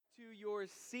your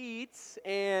seats,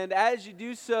 and as you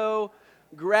do so,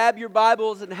 grab your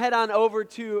Bibles and head on over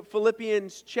to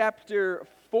Philippians chapter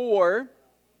 4.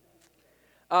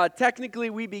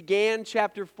 Technically, we began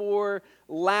chapter 4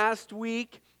 last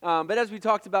week, but as we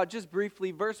talked about just briefly,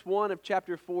 verse 1 of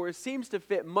chapter 4 seems to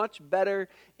fit much better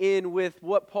in with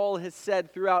what Paul has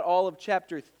said throughout all of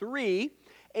chapter 3,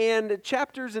 and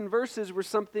chapters and verses were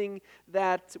something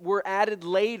that were added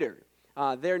later.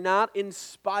 They're not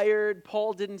inspired.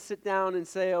 Paul didn't sit down and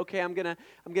say, okay, I'm gonna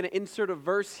insert a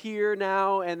verse here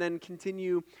now and then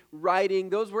continue writing.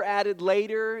 Those were added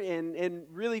later and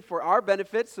really for our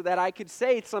benefit so that I could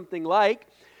say something like,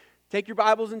 take your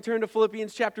Bibles and turn to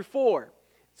Philippians chapter 4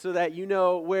 so that you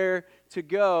know where to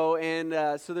go.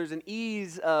 And so there's an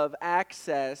ease of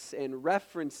access and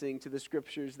referencing to the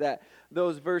scriptures that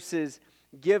those verses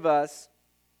give us.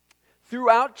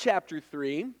 Throughout chapter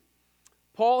 3,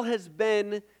 Paul has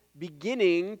been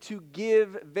beginning to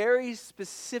give very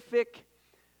specific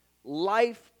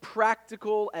life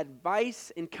practical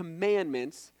advice and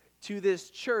commandments to this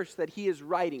church that he is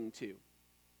writing to.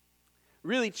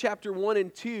 Really, chapter 1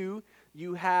 and 2,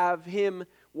 you have him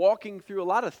walking through a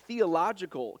lot of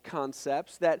theological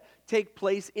concepts that take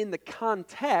place in the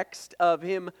context of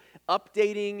him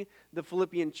updating the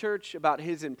Philippian church about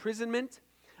his imprisonment,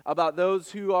 about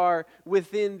those who are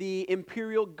within the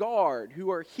imperial guard, who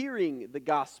are hearing the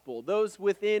gospel, those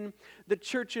within the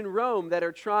church in Rome that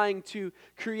are trying to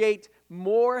create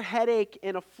more headache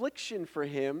and affliction for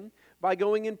him by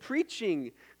going and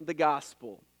preaching the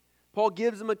gospel. Paul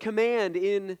gives them a command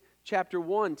in chapter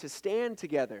 1 to stand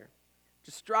together,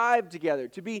 to strive together,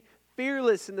 to be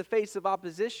fearless in the face of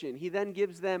opposition. He then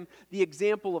gives them the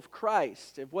example of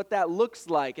Christ, of what that looks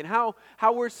like, and how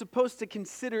we're supposed to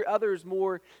consider others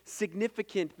more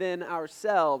significant than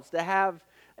ourselves, to have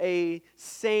a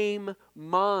same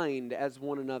mind as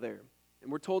one another. And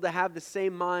we're told to have the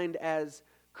same mind as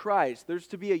Christ. There's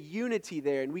to be a unity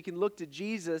there, and we can look to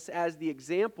Jesus as the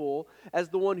example, as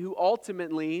the one who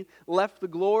ultimately left the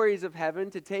glories of heaven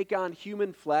to take on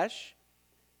human flesh.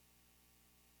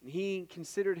 And he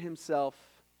considered himself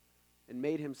and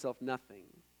made himself nothing,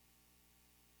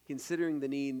 considering the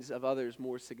needs of others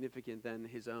more significant than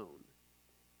his own.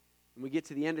 And we get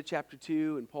to the end of chapter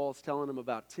 2, and Paul's telling them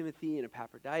about Timothy and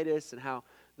Epaphroditus and how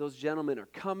those gentlemen are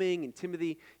coming. And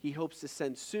Timothy, he hopes to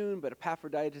send soon, but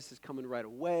Epaphroditus is coming right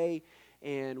away.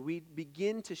 And we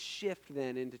begin to shift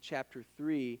then into chapter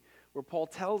 3, where Paul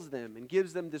tells them and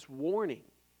gives them this warning.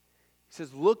 He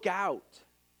says, look out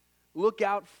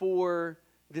for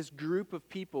this group of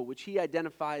people, which he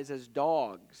identifies as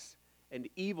dogs and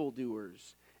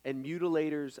evildoers and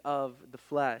mutilators of the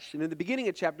flesh. And in the beginning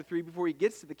of chapter 3, before he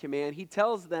gets to the command, he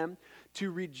tells them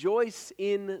to rejoice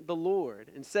in the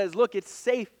Lord and says, look, it's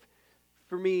safe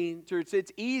for me,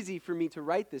 it's easy for me to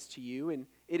write this to you, and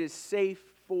it is safe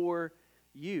for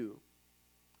you.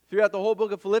 Throughout the whole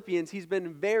book of Philippians, he's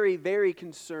been very, very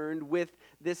concerned with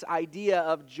this idea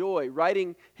of joy,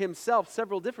 writing himself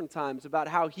several different times about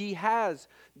how he has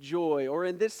joy, or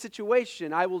in this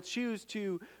situation, I will choose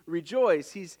to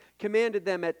rejoice. He's commanded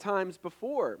them at times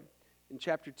before. In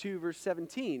chapter 2, verse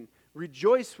 17,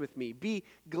 rejoice with me, be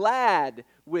glad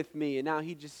with me. And now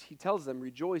he tells them,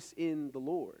 rejoice in the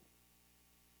Lord.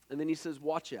 And then he says,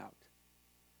 watch out.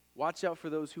 Watch out for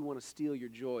those who want to steal your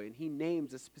joy. And he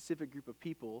names a specific group of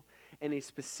people and a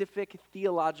specific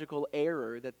theological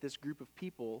error that this group of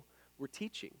people were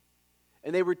teaching.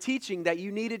 And they were teaching that you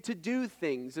needed to do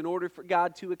things in order for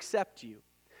God to accept you.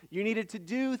 You needed to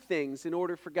do things in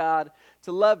order for God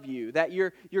to love you. That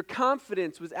your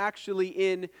confidence was actually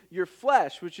in your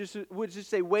flesh, which is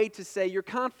a way to say your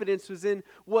confidence was in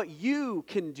what you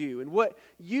can do and what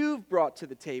you've brought to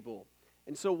the table.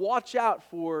 And so watch out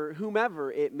for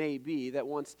whomever it may be that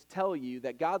wants to tell you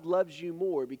that God loves you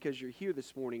more because you're here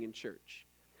this morning in church.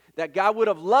 That God would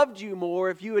have loved you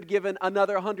more if you had given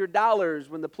another $100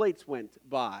 when the plates went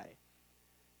by.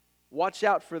 Watch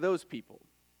out for those people,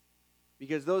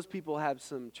 because those people have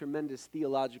some tremendous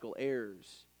theological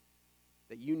errors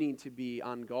that you need to be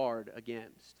on guard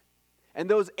against. And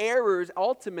those errors,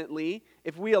 ultimately,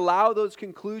 if we allow those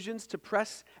conclusions to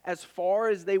press as far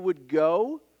as they would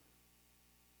go,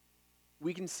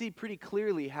 we can see pretty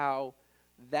clearly how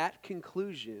that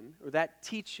conclusion or that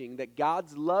teaching that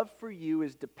God's love for you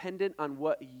is dependent on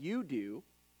what you do,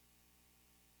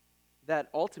 that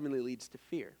ultimately leads to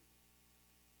fear.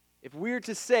 If we're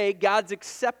to say God's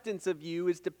acceptance of you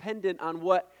is dependent on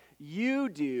what you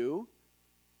do,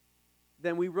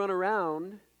 then we run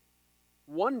around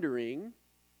wondering,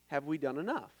 have we done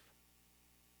enough?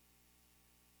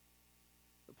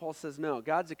 Paul says, no,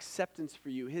 God's acceptance for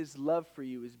you, his love for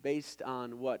you is based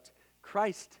on what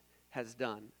Christ has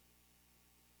done.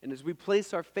 And as we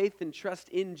place our faith and trust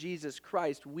in Jesus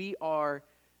Christ, we are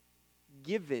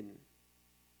given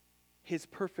his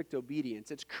perfect obedience.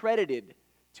 It's credited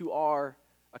to our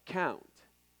account.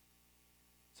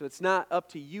 So it's not up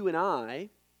to you and I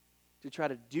to try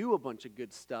to do a bunch of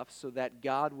good stuff so that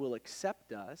God will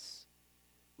accept us.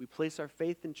 We place our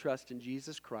faith and trust in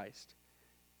Jesus Christ.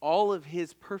 All of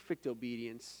his perfect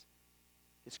obedience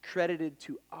is credited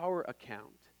to our account.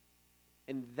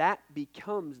 And that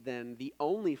becomes then the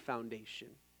only foundation,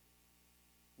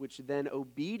 which then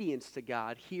obedience to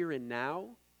God here and now,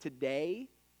 today,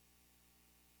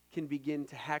 can begin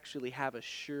to actually have a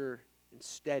sure and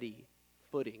steady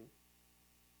footing.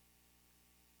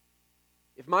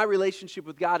 If my relationship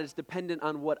with God is dependent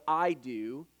on what I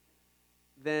do,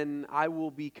 then I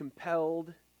will be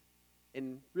compelled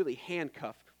and really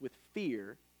handcuffed with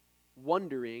fear,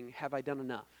 wondering, have I done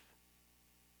enough?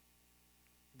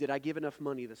 Did I give enough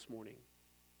money this morning?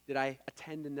 Did I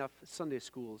attend enough Sunday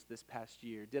schools this past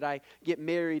year? Did I get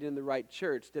married in the right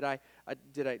church? Did I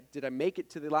make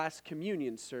it to the last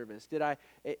communion service?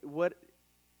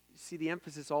 See, the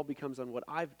emphasis all becomes on what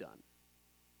I've done.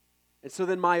 And so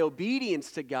then my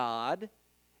obedience to God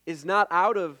is not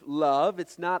out of love,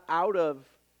 it's not out of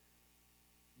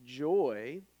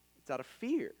joy, it's out of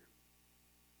fear.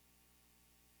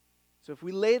 So if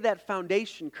we lay that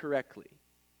foundation correctly,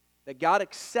 that God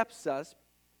accepts us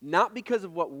not because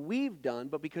of what we've done,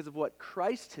 but because of what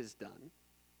Christ has done,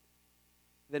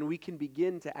 then we can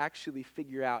begin to actually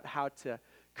figure out how to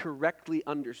correctly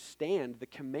understand the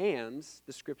commands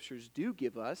the Scriptures do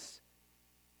give us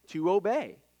to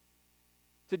obey,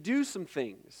 to do some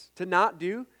things, to not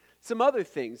do some other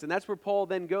things. And that's where Paul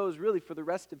then goes really for the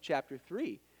rest of chapter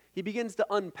 3. He begins to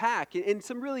unpack in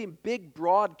some really big,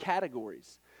 broad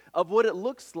categories of what it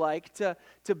looks like to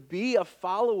be a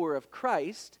follower of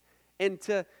Christ and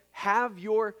to have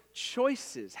your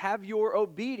choices, have your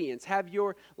obedience, have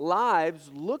your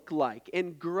lives look like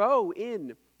and grow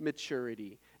in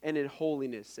maturity and in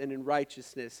holiness and in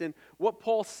righteousness. And what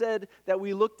Paul said that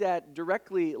we looked at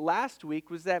directly last week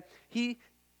was that he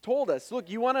told us, look,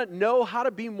 you want to know how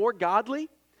to be more godly?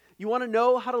 You want to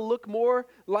know how to look more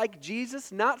like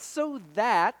Jesus? Not so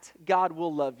that God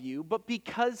will love you, but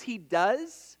because he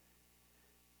does.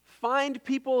 Find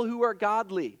people who are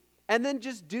godly and then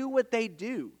just do what they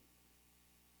do.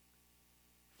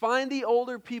 Find the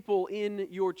older people in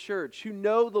your church who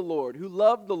know the Lord, who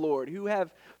love the Lord, who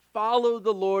have followed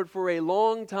the Lord for a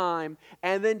long time,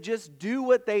 and then just do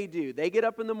what they do. They get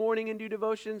up in the morning and do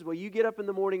devotions. Well, you get up in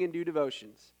the morning and do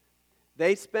devotions.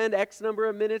 They spend X number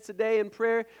of minutes a day in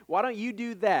prayer. Why don't you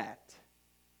do that?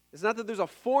 It's not that there's a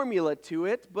formula to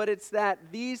it, but it's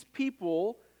that these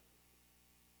people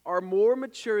are more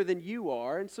mature than you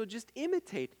are, and so just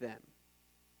imitate them.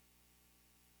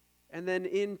 And then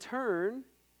in turn,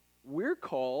 we're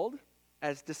called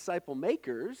as disciple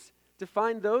makers to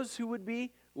find those who would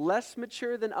be less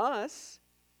mature than us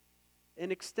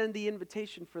and extend the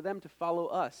invitation for them to follow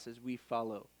us as we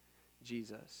follow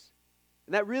Jesus.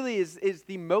 And that really is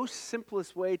the most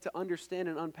simplest way to understand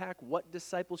and unpack what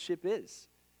discipleship is.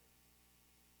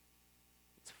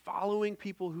 It's following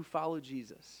people who follow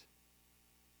Jesus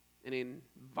and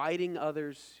inviting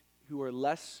others who are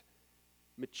less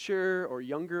mature or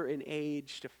younger in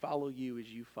age to follow you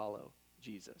as you follow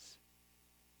Jesus.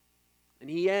 And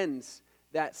he ends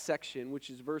that section,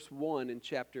 which is verse 1 in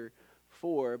chapter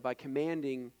 4, by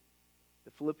commanding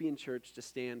the Philippian church to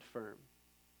stand firm.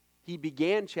 He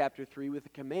began chapter 3 with a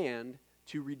command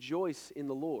to rejoice in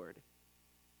the Lord.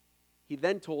 He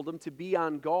then told them to be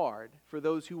on guard for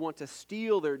those who want to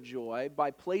steal their joy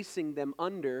by placing them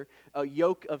under a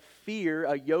yoke of fear,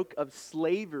 a yoke of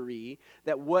slavery,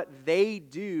 that what they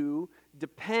do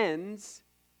depends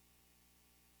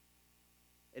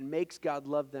and makes God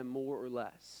love them more or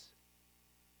less.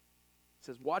 It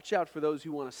says, watch out for those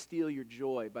who want to steal your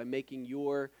joy by making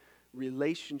your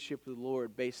relationship with the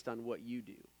Lord based on what you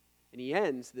do. And he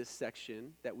ends this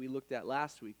section that we looked at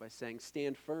last week by saying,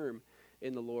 stand firm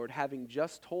in the Lord, having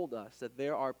just told us that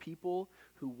there are people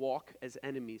who walk as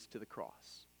enemies to the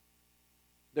cross.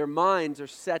 Their minds are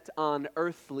set on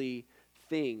earthly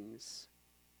things,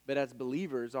 but as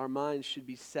believers, our minds should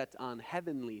be set on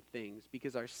heavenly things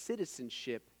because our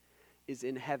citizenship is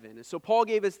in heaven. And so Paul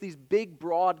gave us these big,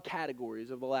 broad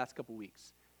categories over the last couple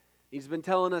weeks. He's been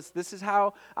telling us, this is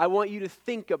how I want you to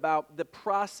think about the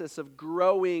process of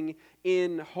growing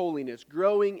in holiness,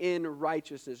 growing in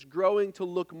righteousness, growing to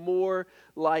look more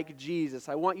like Jesus.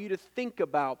 I want you to think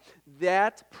about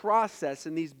that process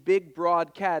in these big,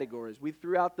 broad categories. We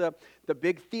threw out the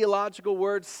big theological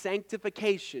word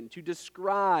sanctification to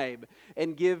describe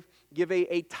and give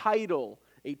a title,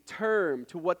 a term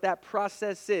to what that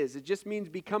process is. It just means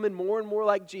becoming more and more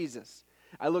like Jesus.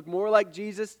 I look more like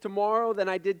Jesus tomorrow than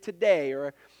I did today,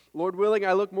 or Lord willing,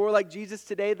 I look more like Jesus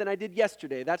today than I did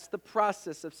yesterday. That's the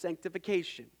process of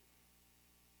sanctification.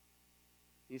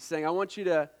 He's saying, I want you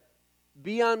to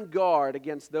be on guard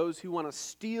against those who want to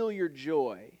steal your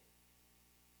joy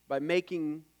by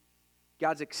making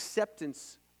God's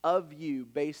acceptance of you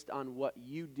based on what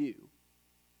you do.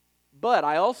 But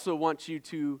I also want you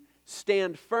to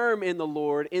stand firm in the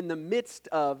Lord in the midst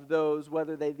of those,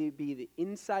 whether they be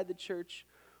inside the church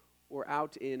or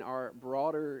out in our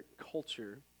broader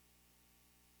culture,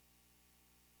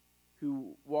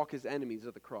 who walk as enemies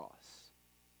of the cross,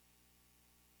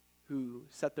 who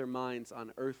set their minds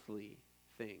on earthly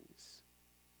things,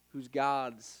 whose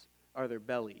gods are their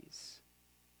bellies,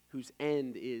 whose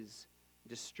end is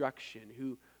destruction,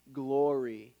 who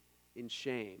glory in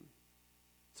shame.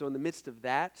 So in the midst of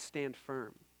that, stand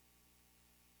firm.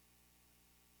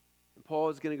 And Paul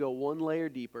is going to go one layer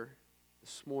deeper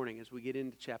this morning as we get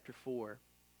into chapter 4.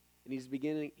 And he's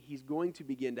going to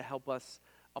begin to help us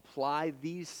apply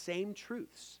these same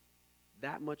truths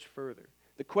that much further.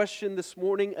 The question this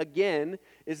morning, again,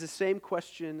 is the same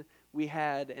question we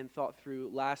had and thought through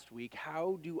last week.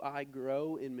 How do I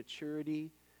grow in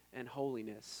maturity and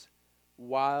holiness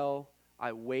while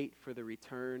I wait for the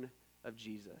return of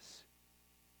Jesus?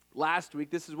 Last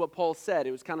week, this is what Paul said.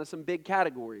 It was kind of some big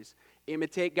categories.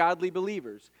 Imitate godly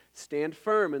believers. Stand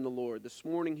firm in the Lord. This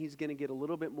morning, he's going to get a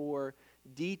little bit more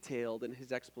detailed in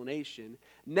his explanation.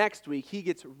 Next week, he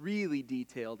gets really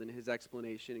detailed in his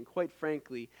explanation. And quite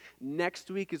frankly,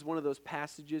 next week is one of those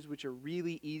passages which are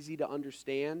really easy to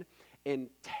understand and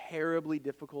terribly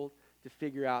difficult to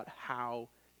figure out how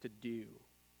to do.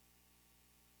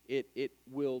 It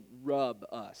will rub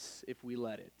us if we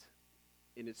let it.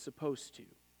 And it's supposed to.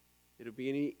 It'll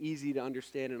be easy to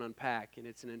understand and unpack, and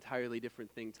it's an entirely different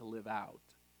thing to live out.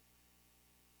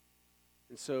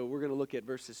 And so we're going to look at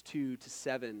verses 2 to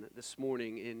 7 this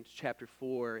morning in chapter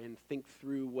 4 and think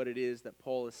through what it is that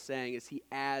Paul is saying as he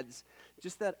adds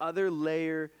just that other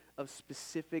layer of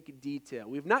specific detail.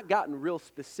 We've not gotten real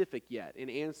specific yet in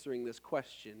answering this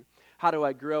question, how do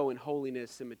I grow in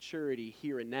holiness and maturity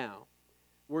here and now?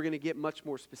 We're going to get much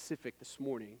more specific this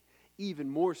morning, even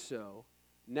more so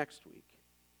next week.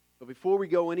 But before we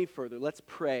go any further, let's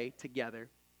pray together,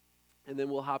 and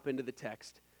then we'll hop into the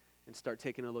text and start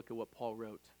taking a look at what Paul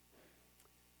wrote.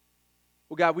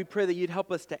 Well, God, we pray that you'd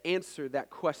help us to answer that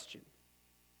question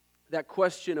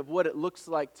of what it looks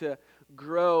like to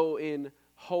grow in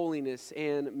holiness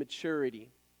and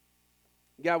maturity.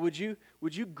 God, would you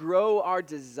grow our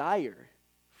desire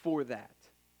for that?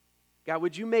 God,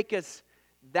 would you make us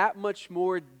that much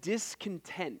more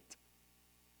discontent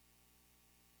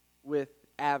with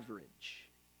average,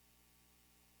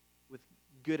 with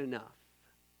good enough,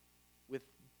 with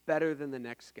better than the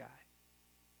next guy?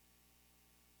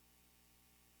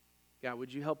 God,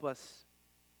 would you help us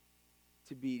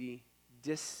to be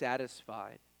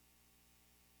dissatisfied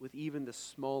with even the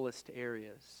smallest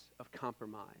areas of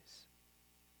compromise?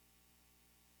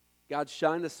 God,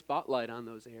 shine the spotlight on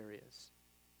those areas.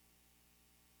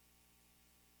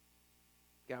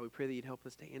 God, we pray that you'd help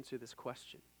us to answer this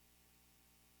question.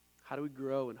 How do we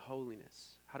grow in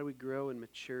holiness? How do we grow in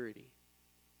maturity?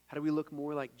 How do we look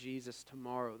more like Jesus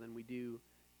tomorrow than we do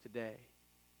today?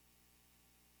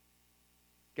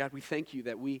 God, we thank you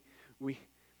that we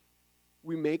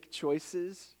make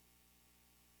choices,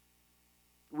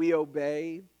 we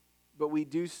obey, but we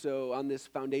do so on this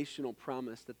foundational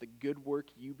promise that the good work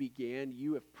you began,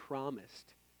 you have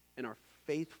promised and are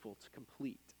faithful to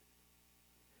complete.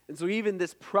 And so even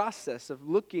this process of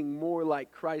looking more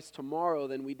like Christ tomorrow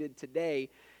than we did today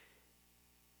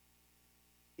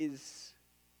is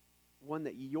one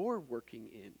that you're working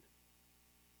in.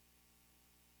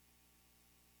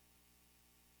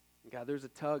 God, there's a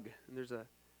tug and there's a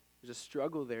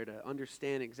struggle there to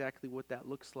understand exactly what that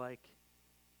looks like.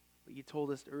 But you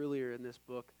told us earlier in this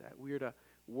book that we are to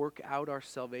work out our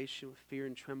salvation with fear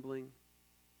and trembling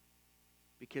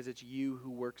because it's you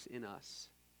who works in us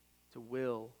to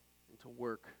will and to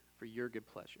work for your good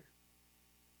pleasure.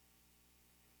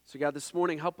 So God, this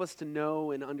morning, help us to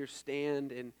know and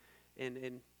understand and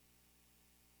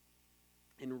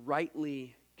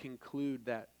rightly conclude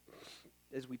that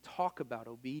as we talk about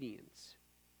obedience,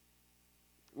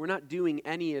 We're not doing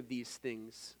any of these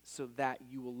things so that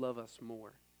you will love us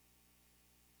more.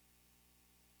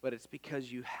 But it's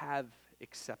because you have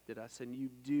accepted us, and you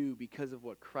do because of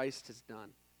what Christ has done,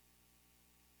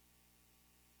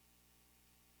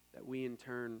 that we in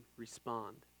turn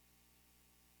respond.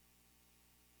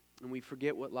 And we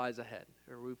forget what lies ahead,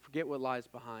 or we forget what lies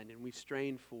behind, and we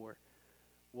strain for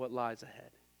what lies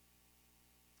ahead.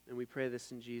 And we pray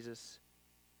this in Jesus'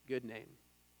 good name.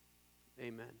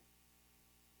 Amen.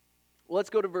 Well, let's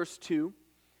go to verse 2.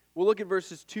 We'll look at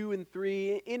verses 2 and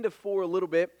 3 into 4 a little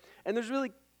bit. And there's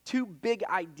really two big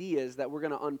ideas that we're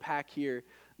going to unpack here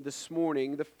this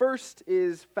morning. The first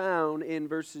is found in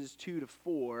verses 2 to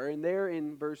 4. And there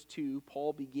in verse 2,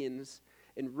 Paul begins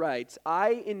and writes,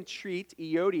 I entreat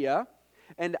Euodia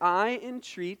and I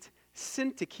entreat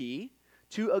Syntyche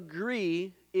to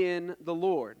agree in the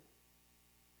Lord.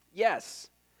 Yes,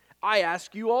 I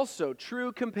ask you also,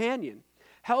 true companion,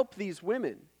 help these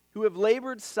women who have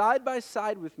labored side by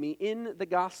side with me in the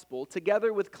gospel,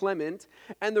 together with Clement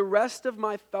and the rest of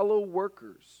my fellow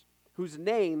workers, whose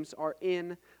names are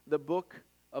in the book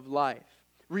of life.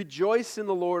 Rejoice in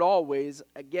the Lord always.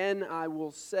 Again, I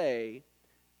will say,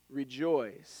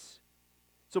 rejoice.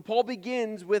 So Paul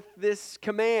begins with this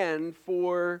command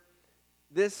for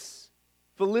this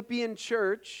Philippian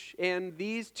church and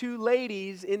these two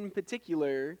ladies in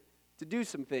particular to do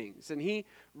some things. And he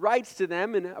writes to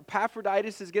them, and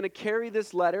Epaphroditus is going to carry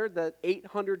this letter, the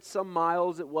 800 some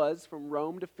miles it was from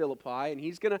Rome to Philippi, and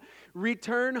he's going to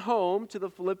return home to the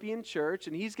Philippian church,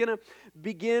 and he's going to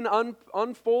begin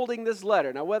unfolding this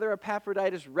letter. Now, whether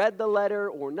Epaphroditus read the letter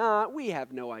or not, we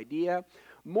have no idea.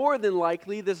 More than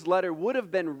likely, this letter would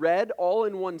have been read all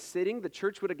in one sitting. The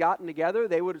church would have gotten together.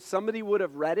 Somebody would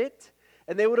have read it,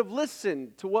 and they would have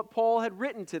listened to what Paul had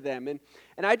written to them. And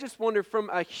I just wonder from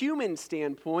a human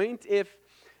standpoint, if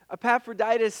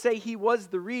Epaphroditus, say he was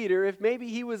the reader, if maybe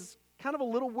he was kind of a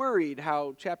little worried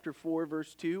how chapter 4,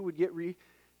 verse 2 would get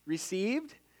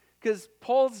received. Because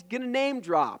Paul's going to name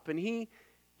drop, and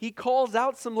he calls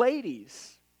out some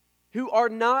ladies who are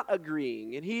not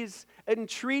agreeing. And his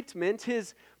entreatment,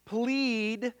 his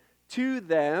plead to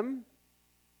them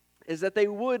is that they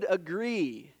would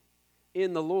agree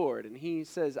in the Lord. And he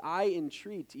says, I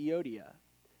entreat Euodia,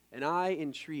 and I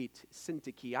entreat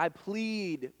Syntyche. I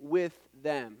plead with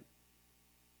them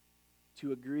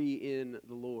to agree in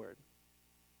the Lord.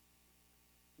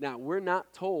 Now, we're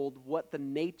not told what the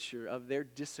nature of their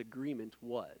disagreement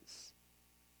was.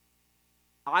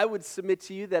 I would submit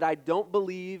to you that I don't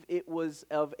believe it was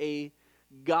of a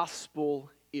gospel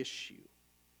issue.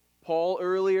 Paul,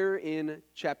 earlier in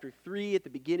chapter 3, at the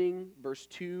beginning, verse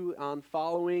 2 on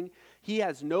following, he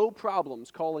has no problems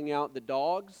calling out the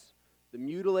dogs, the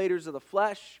mutilators of the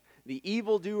flesh, the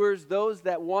evildoers, those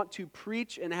that want to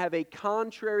preach and have a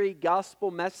contrary gospel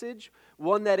message,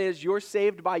 one that is, you're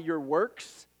saved by your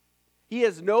works. He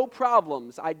has no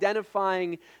problems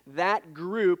identifying that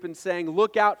group and saying,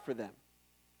 look out for them.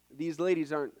 These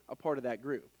ladies aren't a part of that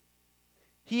group.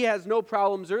 He has no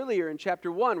problems earlier in chapter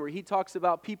 1 where he talks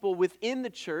about people within the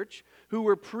church who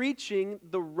were preaching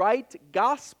the right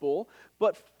gospel,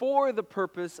 but for the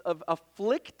purpose of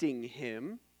afflicting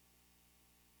him.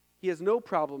 He has no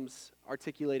problems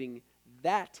articulating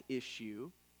that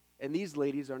issue, and these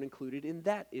ladies aren't included in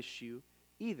that issue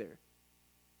either.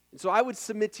 And so I would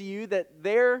submit to you that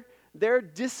their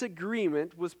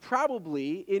disagreement was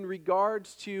probably in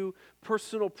regards to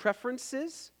personal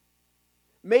preferences,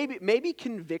 maybe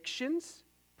convictions,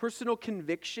 personal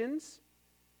convictions,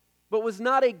 but was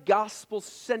not a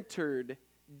gospel-centered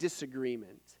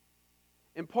disagreement.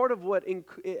 And part of what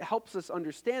it helps us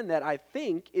understand that, I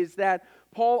think, is that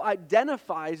Paul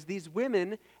identifies these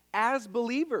women as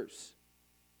believers.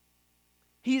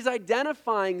 He's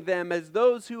identifying them as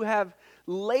those who have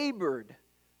labored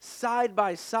side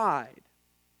by side.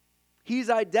 He's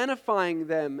identifying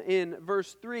them in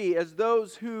verse 3 as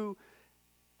those who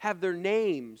have their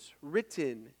names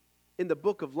written in the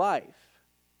book of life.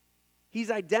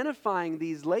 He's identifying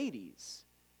these ladies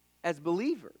as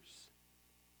believers.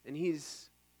 And he's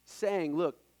saying,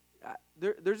 look,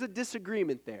 there's a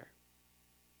disagreement there.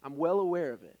 I'm well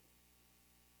aware of it.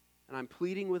 And I'm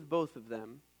pleading with both of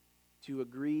them to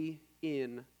agree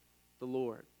in the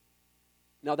Lord.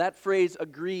 Now that phrase,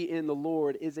 agree in the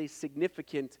Lord, is a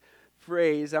significant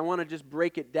phrase. I want to just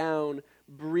break it down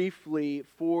briefly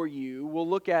for you. We'll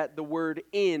look at the word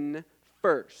in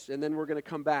first, and then we're going to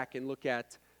come back and look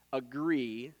at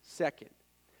agree second.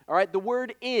 All right, the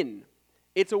word in.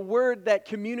 It's a word that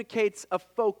communicates a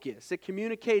focus. It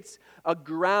communicates a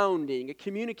grounding. It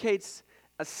communicates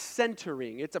a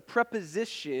centering. It's a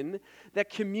preposition that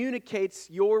communicates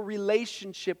your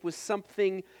relationship with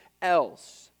something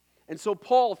else. And so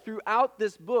Paul, throughout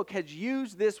this book, has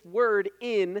used this word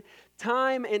in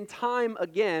time and time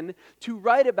again to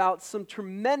write about some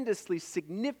tremendously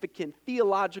significant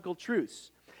theological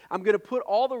truths. I'm going to put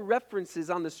all the references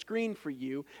on the screen for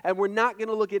you, and we're not going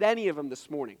to look at any of them this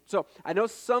morning. So I know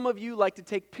some of you like to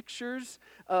take pictures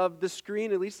of the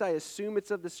screen. At least I assume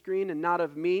it's of the screen and not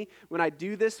of me when I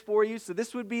do this for you. So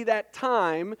this would be that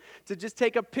time to just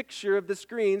take a picture of the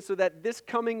screen so that this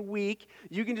coming week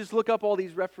you can just look up all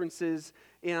these references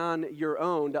on your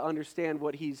own to understand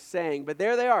what he's saying. But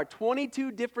there they are,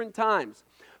 22 different times.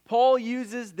 Paul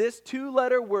uses this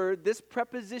two-letter word, this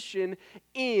preposition,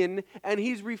 in, and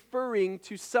he's referring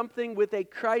to something with a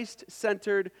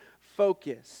Christ-centered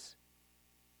focus.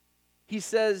 He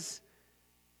says,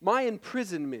 my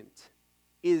imprisonment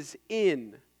is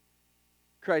in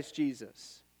Christ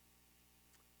Jesus.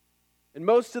 And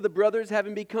most of the brothers,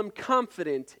 having become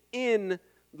confident in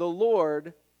the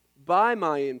Lord by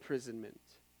my imprisonment.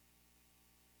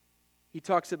 He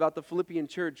talks about the Philippian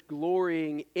church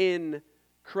glorying in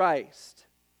Christ.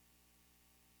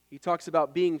 He talks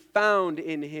about being found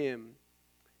in Him.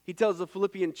 He tells the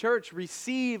Philippian church,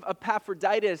 receive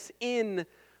Epaphroditus in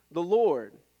the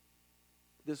Lord.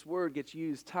 This word gets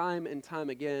used time and time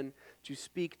again to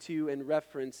speak to and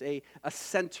reference a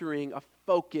centering, a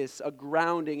focus, a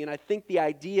grounding. And I think the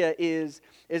idea is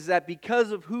that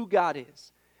because of who God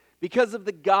is, because of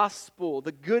the gospel,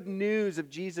 the good news of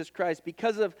Jesus Christ,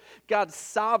 because of God's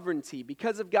sovereignty,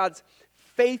 because of God's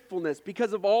faithfulness,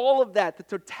 because of all of that, the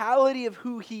totality of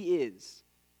who He is,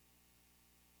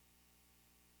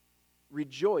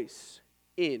 rejoice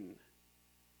in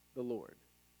the Lord.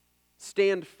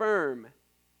 Stand firm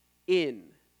in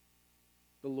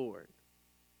the Lord.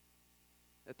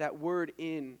 That word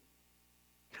in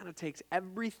kind of takes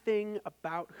everything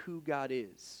about who God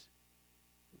is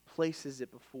and places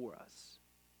it before us.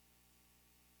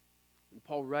 And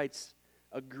Paul writes,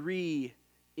 agree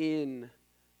in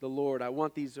the Lord. I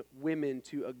want these women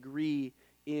to agree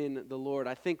in the Lord.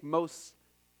 I think most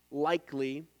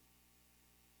likely,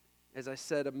 as I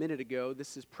said a minute ago,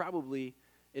 this is probably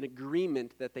an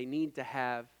agreement that they need to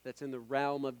have that's in the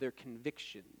realm of their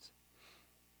convictions,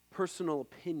 personal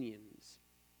opinions.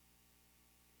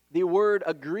 The word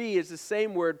agree is the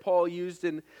same word Paul used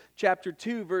in chapter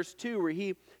 2, verse 2, where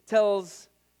he tells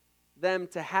them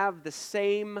to have the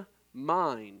same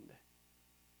mind.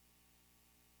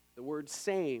 The word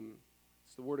same,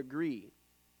 it's the word agree.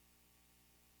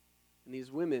 And these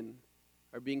women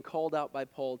are being called out by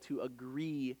Paul to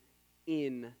agree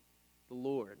in the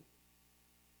Lord.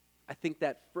 I think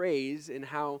that phrase and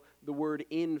how the word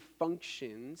in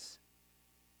functions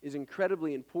is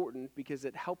incredibly important because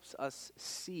it helps us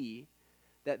see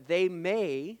that they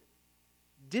may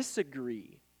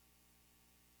disagree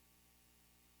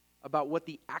about what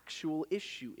the actual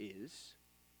issue is,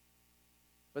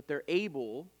 but they're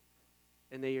able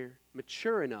and they are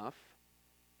mature enough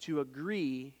to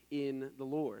agree in the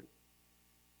Lord.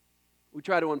 We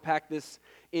try to unpack this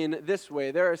in this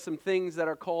way. There are some things that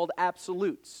are called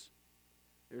absolutes.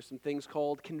 There's some things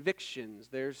called convictions.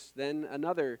 There's then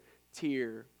another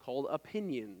tier called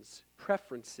opinions,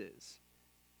 preferences.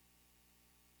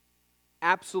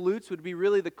 Absolutes would be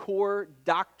really the core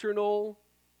doctrinal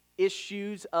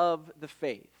issues of the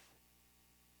faith.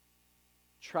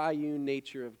 Triune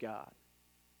nature of God.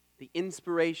 The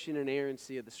inspiration and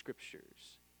inerrancy of the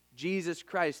Scriptures. Jesus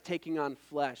Christ taking on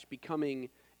flesh, becoming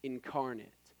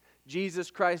incarnate.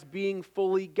 Jesus Christ being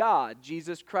fully God.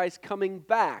 Jesus Christ coming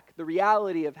back. The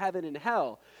reality of heaven and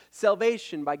hell.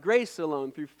 Salvation by grace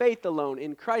alone, through faith alone,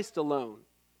 in Christ alone.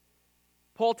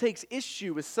 Paul takes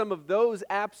issue with some of those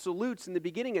absolutes in the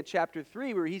beginning of chapter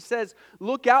 3 where he says,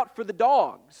 look out for the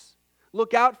dogs.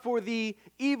 Look out for the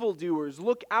evildoers.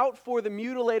 Look out for the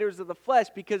mutilators of the flesh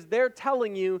because they're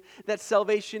telling you that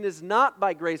salvation is not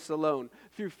by grace alone,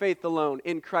 through faith alone,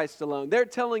 in Christ alone. They're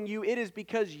telling you it is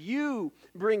because you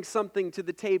bring something to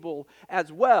the table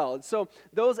as well. And so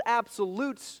those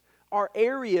absolutes are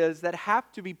areas that have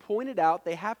to be pointed out.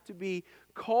 They have to be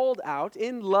called out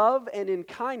in love and in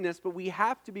kindness, but we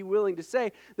have to be willing to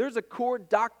say there's a core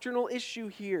doctrinal issue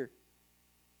here.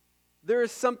 There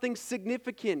is something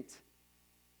significant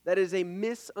that is a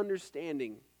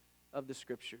misunderstanding of the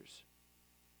Scriptures.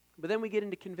 But then we get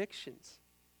into convictions.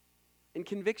 And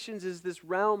convictions is this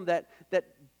realm that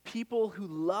people who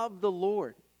love the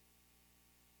Lord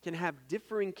can have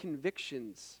differing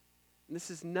convictions. And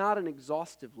this is not an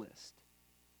exhaustive list.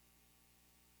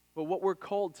 But what we're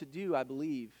called to do, I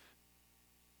believe,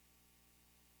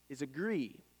 is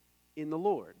agree in the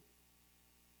Lord.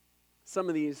 Some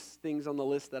of these things on the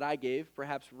list that I gave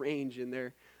perhaps range in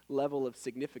their level of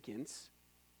significance.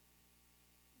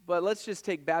 But let's just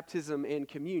take baptism and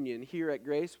communion. Here at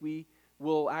Grace, we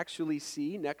will actually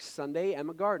see next Sunday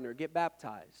Emma Gardner get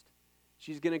baptized.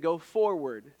 She's going to go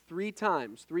forward 3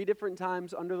 times, 3 different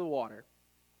times under the water.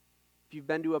 If you've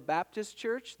been to a Baptist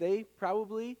church, they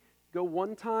probably go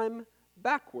 1 time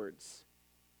backwards.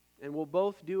 And we'll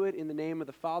both do it in the name of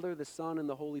the Father, the Son, and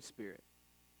the Holy Spirit.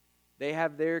 They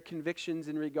have their convictions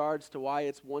in regards to why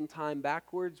it's 1 time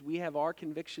backwards. We have our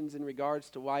convictions in regards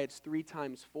to why it's 3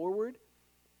 times forward.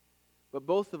 But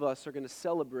both of us are going to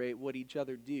celebrate what each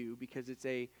other do because it's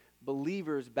a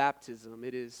believer's baptism.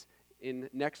 It is, in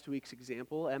next week's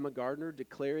example, Emma Gardner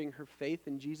declaring her faith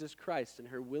in Jesus Christ and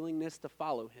her willingness to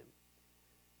follow him.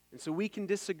 And so we can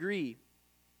disagree.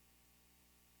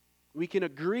 We can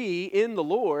agree in the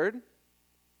Lord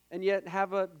and yet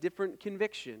have a different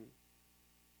conviction.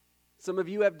 Some of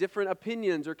you have different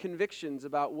opinions or convictions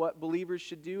about what believers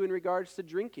should do in regards to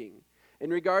drinking, in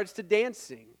regards to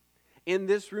dancing. In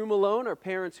this room alone are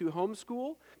parents who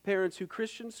homeschool, parents who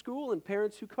Christian school, and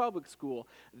parents who public school.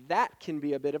 That can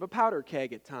be a bit of a powder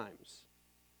keg at times.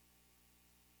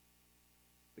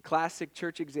 The classic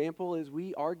church example is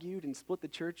we argued and split the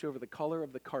church over the color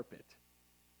of the carpet.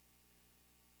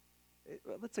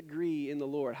 Let's agree in the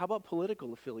Lord. How about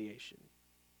political affiliation?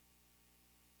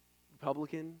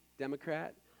 Republican,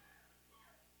 Democrat?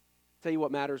 Tell you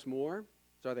what matters more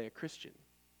is, are they a Christian?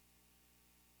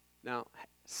 Now,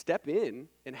 step in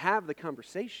and have the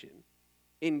conversation.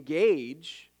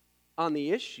 Engage on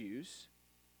the issues.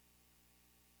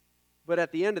 But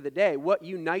at the end of the day, what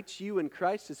unites you in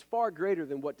Christ is far greater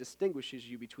than what distinguishes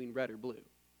you between red or blue.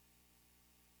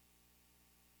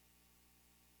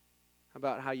 How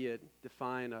about how you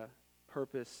define a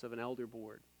purpose of an elder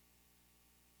board?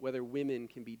 Whether women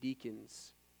can be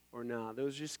deacons or not.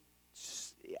 Those are just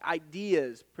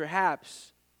ideas,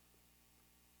 perhaps.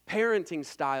 Parenting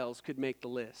styles could make the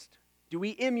list. Do we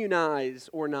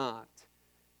immunize or not?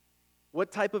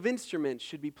 What type of instruments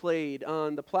should be played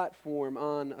on the platform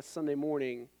on a Sunday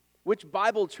morning? Which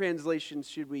Bible translations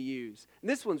should we use? And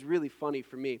this one's really funny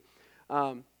for me.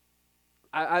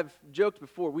 I've joked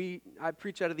before. I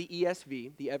preach out of the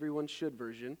ESV, the Everyone Should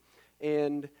version,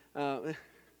 and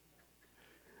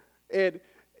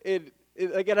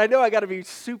again, I know I got to be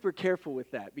super careful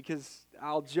with that because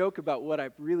I'll joke about what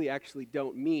I really actually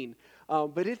don't mean.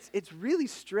 But it's really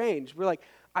strange.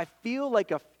 I feel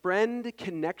like a friend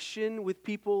connection with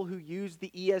people who use the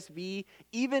ESV,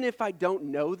 even if I don't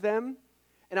know them.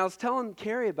 And I was telling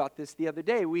Carrie about this the other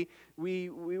day. We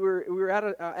were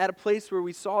at a place where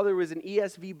we saw there was an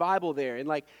ESV Bible there, and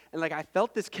I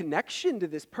felt this connection to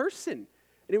this person,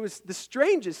 and it was the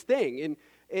strangest thing.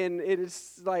 And it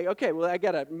is like, okay, well, I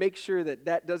got to make sure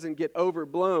that doesn't get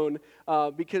overblown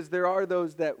because there are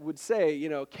those that would say,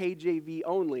 KJV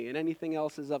only and anything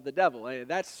else is of the devil. And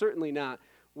that's certainly not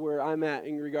where I'm at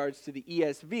in regards to the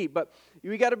ESV. But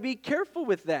we got to be careful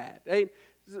with that.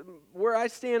 Where I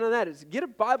stand on that is get a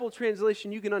Bible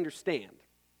translation you can understand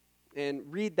and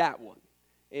read that one.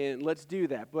 And let's do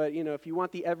that. But, if you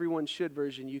want the Everyone Should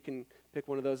version, you can pick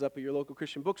one of those up at your local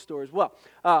Christian bookstore as well.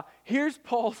 Here's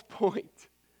Paul's point.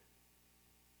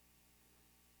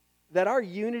 That our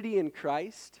unity in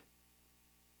Christ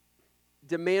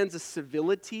demands a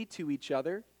civility to each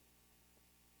other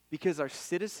because our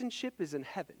citizenship is in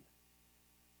heaven.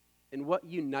 And what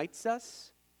unites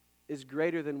us is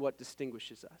greater than what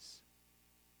distinguishes us.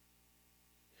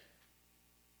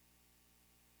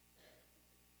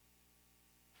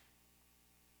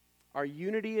 Our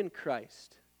unity in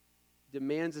Christ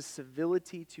demands a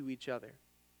civility to each other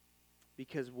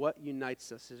because what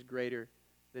unites us is greater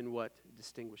than what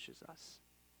distinguishes us.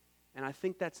 And I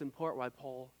think that's in part why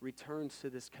Paul returns to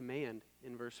this command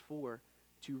in verse 4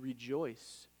 to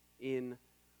rejoice in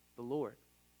the Lord.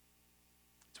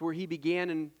 It's where he began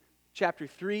in chapter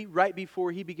 3, right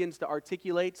before he begins to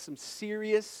articulate some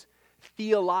serious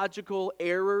theological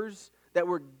errors that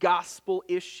were gospel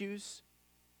issues.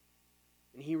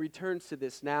 And he returns to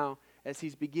this now as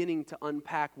he's beginning to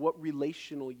unpack what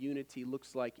relational unity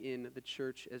looks like in the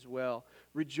church as well.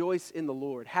 Rejoice in the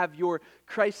Lord. Have your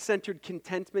Christ-centered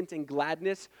contentment and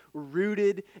gladness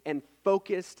rooted and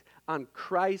focused on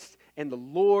Christ and the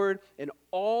Lord and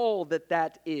all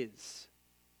that is.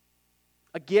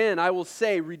 Again, I will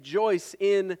say, rejoice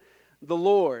in the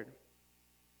Lord.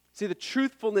 See, the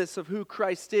truthfulness of who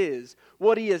Christ is,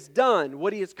 what he has done,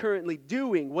 what he is currently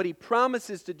doing, what he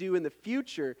promises to do in the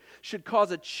future should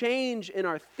cause a change in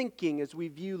our thinking as we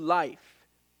view life,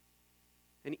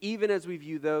 and even as we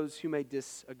view those who may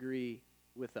disagree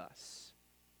with us.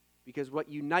 because what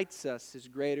unites us is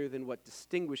greater than what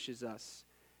distinguishes us,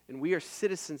 and we are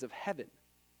citizens of heaven.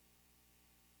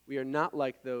 We are not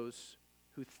like those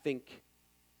who think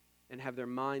and have their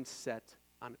minds set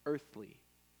on earthly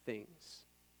things.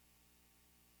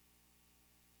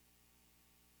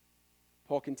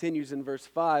 Paul continues in verse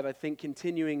 5, I think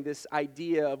continuing this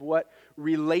idea of what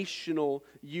relational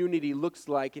unity looks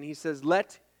like, and he says,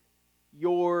 let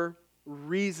your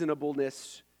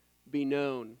reasonableness be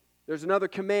known. There's another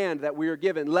command that we are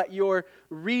given. Let your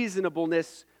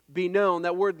reasonableness be known.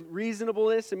 That word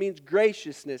reasonableness, it means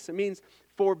graciousness. It means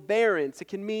forbearance. It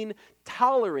can mean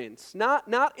tolerance.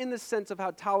 Not in the sense of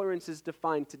how tolerance is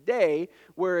defined today,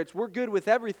 where it's we're good with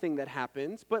everything that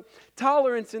happens, but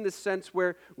tolerance in the sense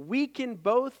where we can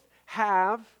both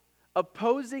have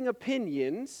opposing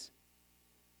opinions,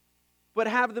 but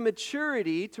have the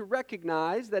maturity to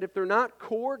recognize that if they're not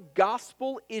core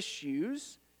gospel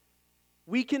issues,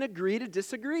 we can agree to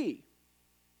disagree.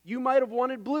 You might have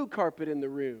wanted blue carpet in the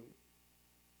room.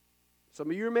 Some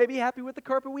of you are maybe happy with the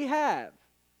carpet we have.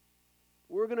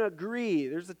 We're going to agree.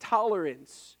 There's a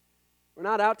tolerance. We're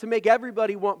not out to make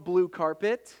everybody want blue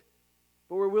carpet,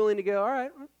 but we're willing to go, all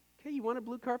right, okay, you want a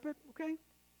blue carpet? Okay.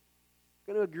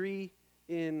 We're going to agree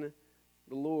in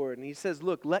the Lord. And he says,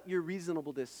 look, let your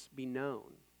reasonableness be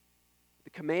known. The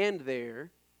command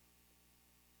there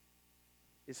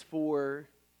is for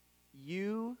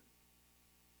you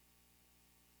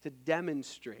to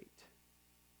demonstrate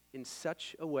in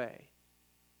such a way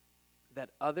that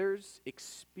others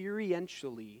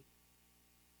experientially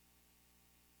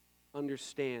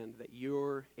understand that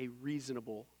you're a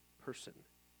reasonable person.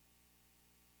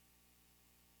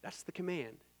 That's the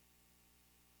command.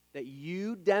 That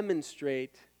you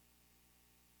demonstrate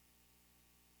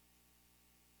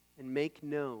and make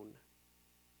known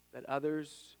that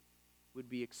others would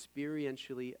be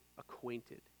experientially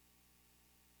acquainted.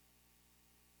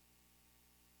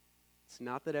 It's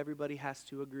not that everybody has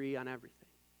to agree on everything.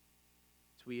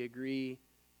 It's we agree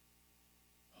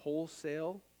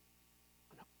wholesale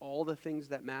on all the things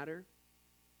that matter,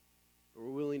 but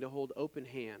we're willing to hold open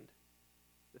hand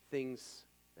the things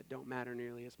that don't matter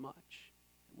nearly as much.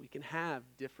 We can have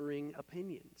differing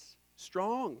opinions,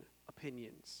 strong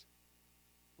opinions,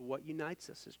 but what unites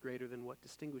us is greater than what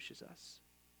distinguishes us.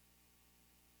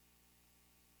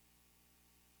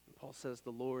 And Paul says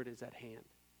the Lord is at hand.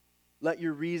 Let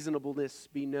your reasonableness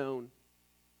be known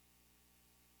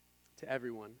to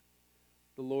everyone.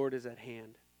 The Lord is at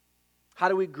hand. How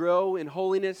do we grow in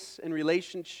holiness and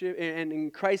relationship and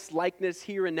in Christ's likeness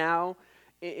here and now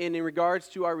in regards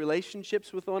to our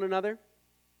relationships with one another?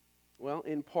 Well,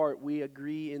 in part, we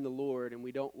agree in the Lord and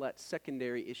we don't let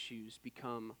secondary issues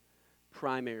become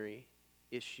primary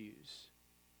issues.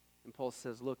 And Paul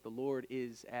says, look, the Lord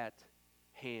is at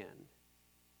hand.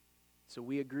 So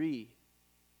we agree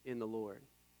in the Lord.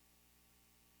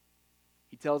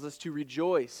 He tells us to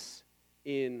rejoice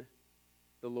in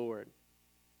the Lord.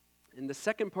 In the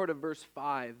second part of verse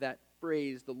 5, that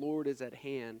phrase, the Lord is at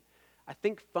hand, I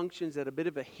think functions at a bit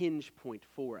of a hinge point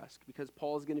for us because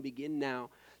Paul is going to begin now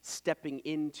stepping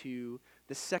into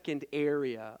the second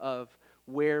area of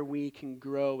where we can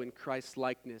grow in Christ's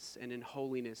likeness and in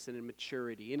holiness and in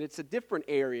maturity. And it's a different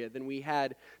area than we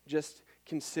had just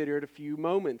considered a few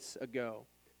moments ago.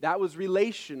 That was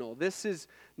relational. This is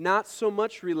not so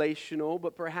much relational,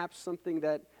 but perhaps something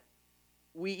that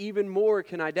we even more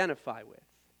can identify with.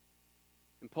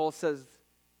 And Paul says,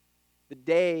 the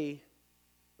day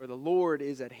or the Lord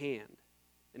is at hand.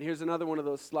 And here's another one of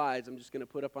those slides I'm just going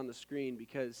to put up on the screen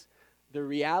because the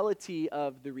reality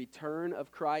of the return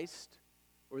of Christ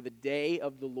or the day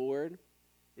of the Lord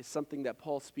is something that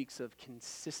Paul speaks of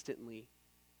consistently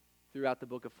throughout the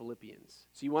book of Philippians.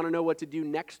 So you want to know what to do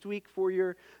next week for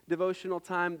your devotional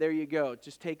time? There you go.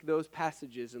 Just take those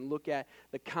passages and look at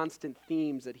the constant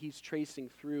themes that he's tracing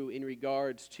through in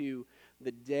regards to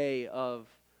the day of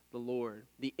the Lord,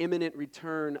 the imminent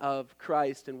return of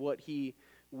Christ and what he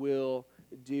will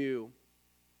do.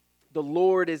 The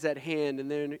Lord is at hand,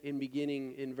 and then in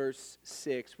beginning in verse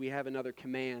 6, we have another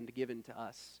command given to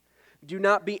us. Do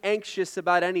not be anxious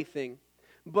about anything,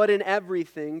 but in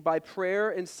everything, by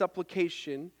prayer and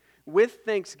supplication, with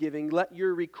thanksgiving, let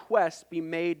your requests be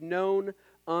made known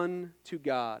unto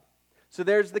God. So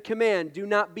there's the command, do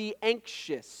not be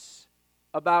anxious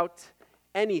about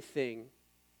anything.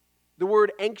 The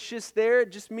word anxious there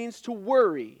just means to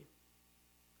worry.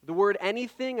 The word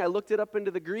anything, I looked it up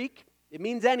into the Greek, it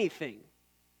means anything.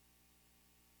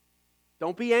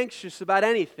 Don't be anxious about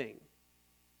anything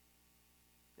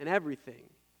and everything.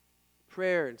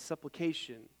 Prayer and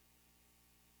supplication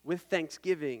with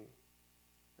thanksgiving,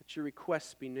 let your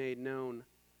requests be made known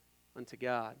unto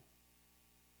God.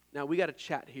 Now, we got to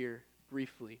chat here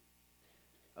briefly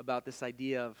about this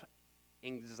idea of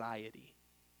anxiety.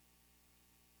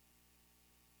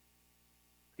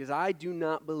 Because I do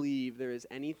not believe there is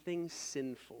anything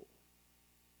sinful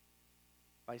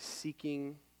by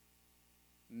seeking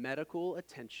medical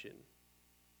attention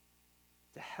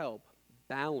to help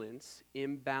balance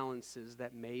imbalances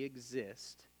that may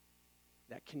exist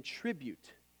that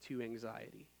contribute to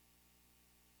anxiety.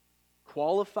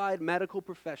 Qualified medical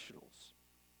professionals.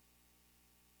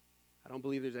 I don't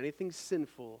believe there's anything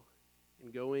sinful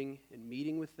in going and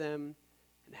meeting with them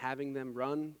and having them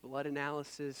run blood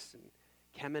analysis and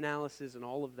chem analysis and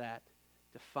all of that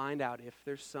to find out if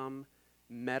there's some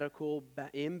medical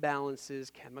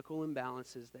imbalances, chemical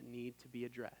imbalances that need to be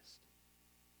addressed.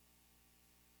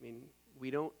 I mean,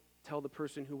 we don't tell the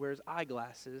person who wears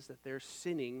eyeglasses that they're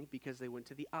sinning because they went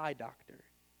to the eye doctor.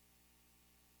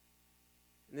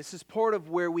 And this is part of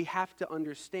where we have to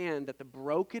understand that the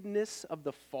brokenness of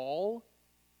the fall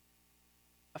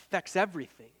affects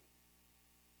everything.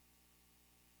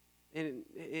 And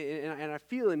I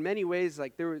feel in many ways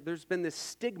like there's been this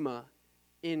stigma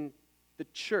in the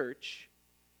church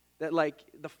that like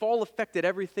the fall affected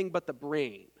everything but the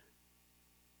brain.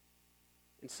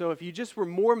 And so if you just were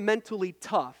more mentally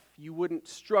tough, you wouldn't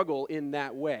struggle in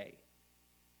that way.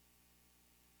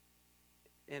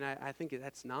 And I think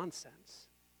that's nonsense.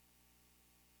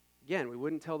 Again, we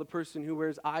wouldn't tell the person who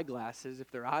wears eyeglasses if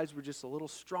their eyes were just a little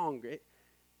stronger.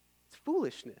 It's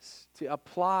foolishness to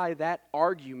apply that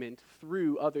argument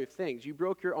through other things. You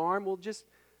broke your arm, well, just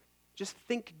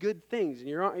think good things. And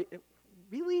your arm,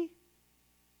 really?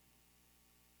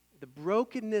 The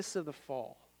brokenness of the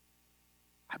fall,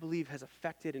 I believe, has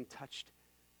affected and touched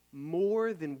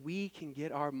more than we can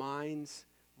get our minds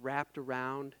wrapped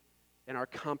around and our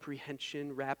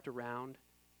comprehension wrapped around.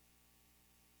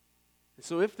 And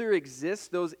so if there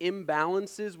exist those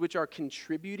imbalances which are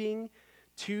contributing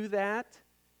to that,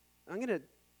 I'm going to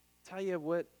tell you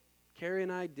what Carrie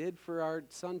and I did for our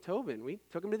son Tobin. We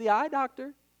took him to the eye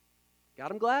doctor, got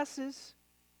him glasses,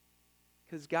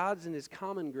 because God's in his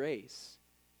common grace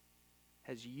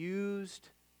has used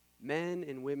men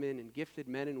and women and gifted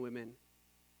men and women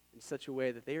in such a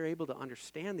way that they are able to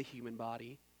understand the human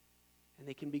body and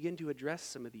they can begin to address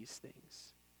some of these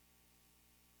things.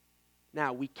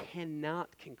 Now, we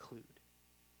cannot conclude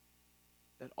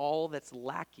that all that's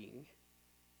lacking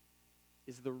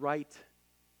is the right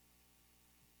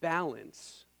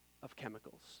balance of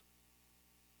chemicals.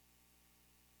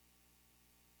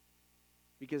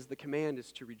 Because the command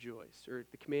is to rejoice, or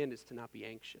the command is to not be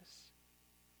anxious.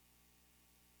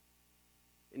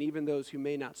 And even those who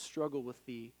may not struggle with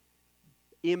the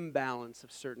imbalance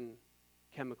of certain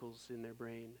chemicals in their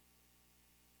brain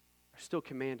are still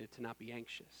commanded to not be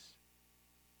anxious.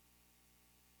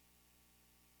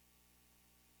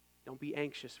 Don't be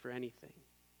anxious for anything,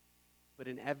 but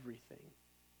in everything,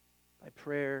 by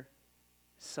prayer,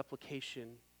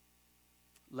 supplication,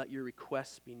 let your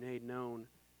requests be made known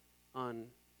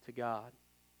unto God.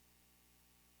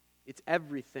 It's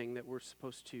everything that we're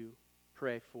supposed to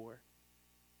pray for.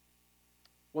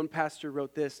 One pastor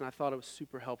wrote this, and I thought it was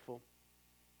super helpful.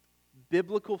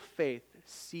 Biblical faith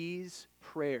sees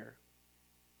prayer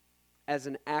as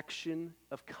an action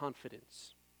of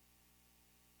confidence,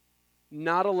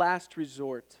 not a last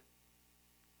resort,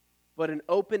 but an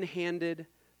open-handed,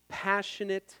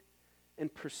 passionate,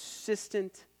 and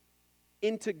persistent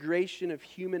integration of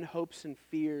human hopes and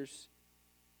fears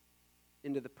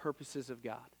into the purposes of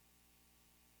God.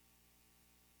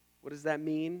 What does that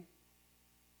mean?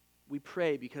 We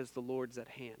pray because the Lord's at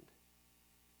hand.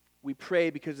 We pray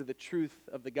because of the truth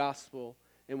of the gospel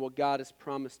and what God has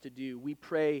promised to do. We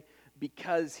pray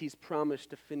because He's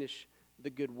promised to finish the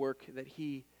good work that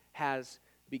He has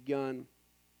begun.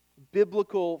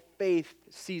 Biblical faith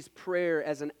sees prayer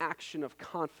as an action of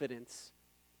confidence.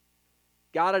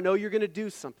 God, I know you're going to do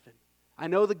something. I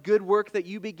know the good work that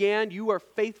you began, you are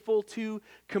faithful to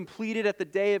complete it at the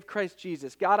day of Christ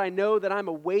Jesus. God, I know that I'm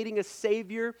awaiting a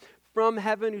Savior from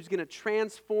heaven who's going to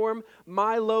transform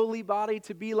my lowly body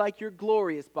to be like your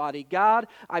glorious body. God,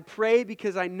 I pray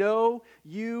because I know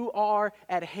you are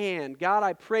at hand. God,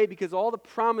 I pray because all the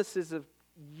promises of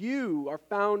you are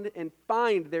found and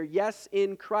find their yes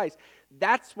in Christ.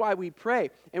 That's why we pray.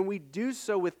 And we do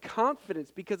so with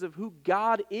confidence because of who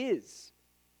God is.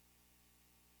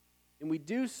 And we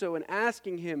do so in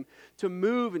asking Him to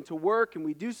move and to work. And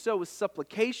we do so with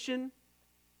supplication.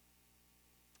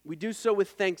 We do so with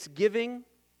thanksgiving.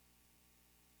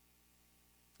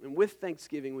 And with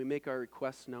thanksgiving, we make our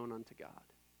requests known unto God.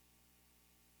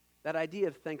 That idea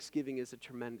of thanksgiving is a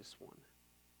tremendous one.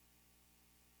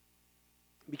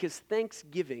 Because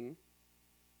thanksgiving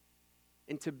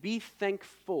And to be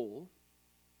thankful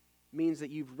means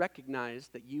that you've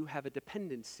recognized that you have a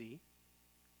dependency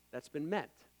that's been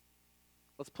met.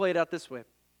 Let's play it out this way.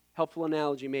 Helpful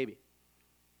analogy, maybe.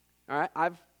 All right,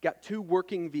 I've got 2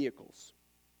 working vehicles.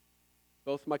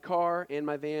 Both my car and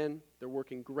my van, they're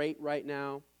working great right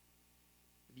now.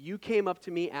 If you came up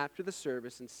to me after the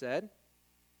service and said,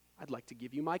 I'd like to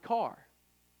give you my car.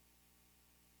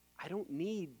 I don't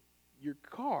need your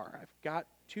car. I've got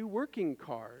 2 working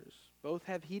cars. Both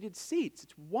have heated seats.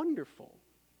 It's wonderful.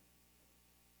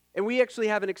 And we actually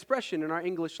have an expression in our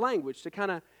English language to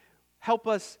kind of help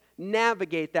us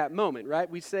navigate that moment, right?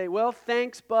 We say, well,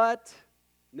 thanks, but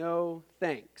no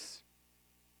thanks.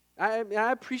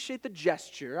 I appreciate the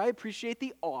gesture. I appreciate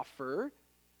the offer,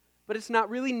 but it's not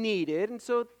really needed. And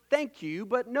so thank you,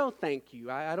 but no thank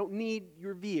you. I don't need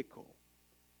your vehicle.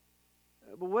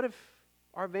 But what if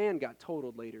our van got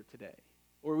totaled later today?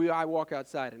 Or I walk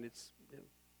outside and it's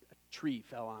a tree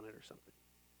fell on it or something.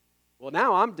 Well,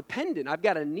 now I'm dependent. I've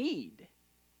got a need.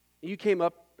 You came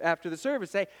up after the service,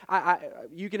 say,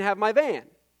 you can have my van.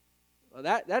 Well,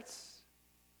 it's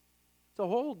a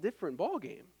whole different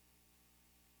ballgame.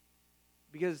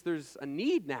 Because there's a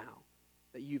need now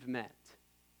that you've met.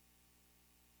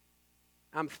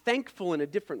 I'm thankful in a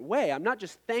different way. I'm not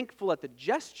just thankful at the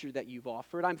gesture that you've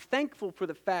offered. I'm thankful for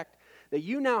the fact that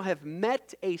you now have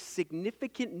met a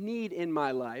significant need in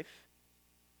my life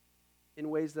in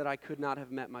ways that I could not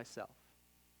have met myself.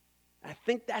 I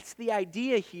think that's the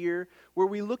idea here where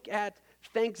we look at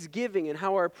thanksgiving and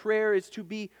how our prayer is to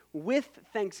be with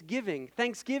thanksgiving.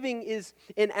 Thanksgiving is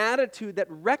an attitude that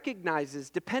recognizes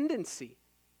dependency.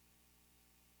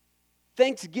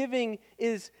 Thanksgiving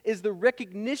is the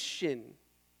recognition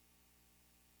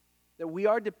that we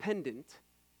are dependent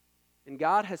and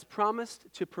God has promised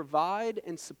to provide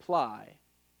and supply,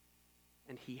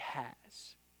 and He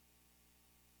has.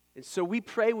 And so we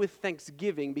pray with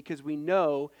thanksgiving because we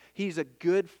know He's a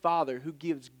good Father who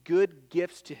gives good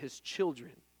gifts to His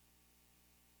children.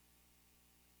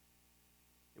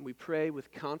 And we pray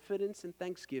with confidence and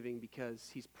thanksgiving because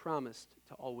He's promised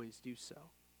to always do so.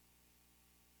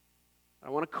 I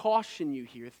want to caution you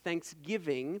here.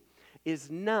 Thanksgiving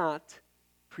is not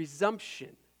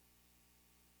presumption.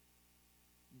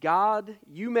 God,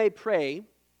 you may pray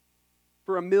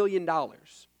for $1 million.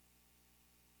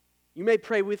 You may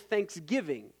pray with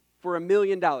thanksgiving for $1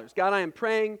 million. God, I am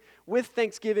praying with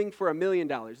thanksgiving for $1 million.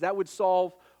 That would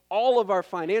solve all of our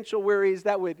financial worries.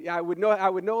 I would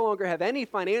no longer have any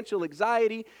financial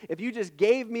anxiety if you just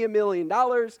gave me $1 million,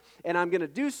 and I'm going to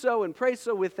do so and pray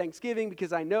so with thanksgiving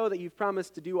because I know that you've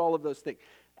promised to do all of those things.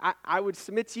 I would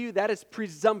submit to you that is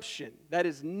presumption. That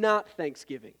is not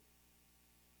thanksgiving.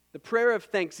 The prayer of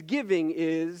thanksgiving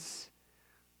is,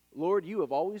 Lord, you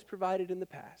have always provided in the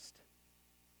past.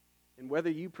 And whether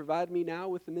you provide me now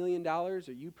with $1 million or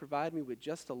you provide me with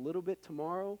just a little bit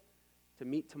tomorrow to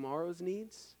meet tomorrow's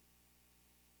needs,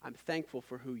 I'm thankful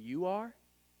for who you are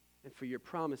and for your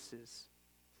promises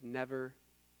to never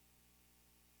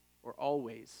or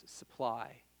always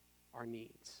supply our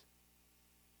needs.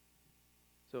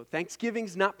 So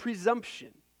thanksgiving's not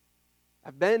presumption.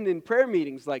 I've been in prayer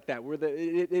meetings like that where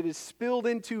it is spilled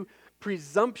into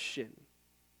presumption.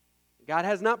 God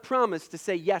has not promised to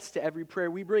say yes to every prayer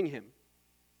we bring Him,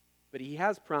 but He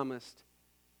has promised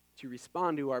to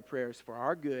respond to our prayers for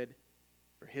our good,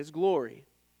 for His glory.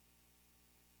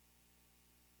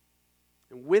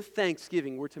 And with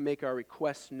thanksgiving, we're to make our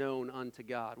requests known unto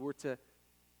God. We're to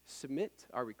submit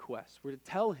our requests. We're to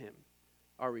tell Him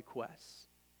our requests.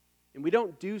 And we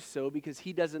don't do so because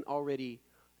He doesn't already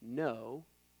know.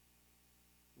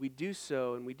 We do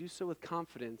so, and we do so with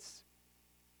confidence,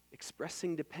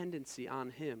 expressing dependency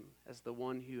on Him as the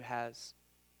one who has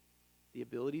the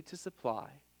ability to supply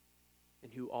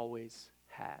and who always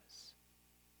has.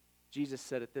 Jesus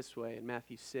said it this way in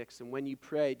Matthew 6, and when you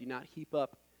pray, do not heap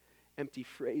up empty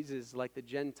phrases like the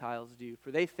Gentiles do,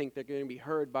 for they think they're going to be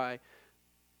heard by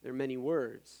their many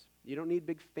words. You don't need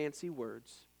big fancy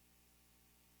words.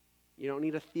 You don't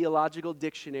need a theological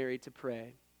dictionary to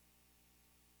pray.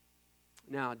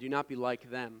 Now, do not be like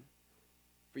them,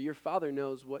 for your Father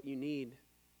knows what you need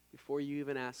before you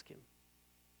even ask Him.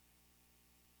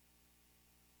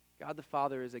 God the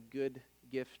Father is a good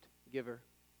gift giver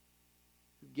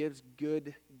who gives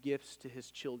good gifts to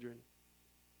His children.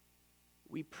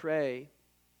 We pray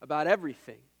about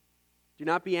everything. Do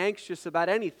not be anxious about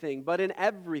anything, but in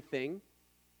everything,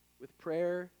 with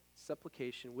prayer,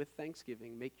 supplication, with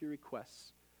thanksgiving, make your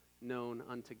requests known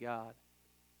unto God,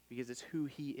 because it's who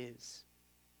He is.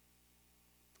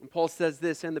 And Paul says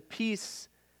this, and the peace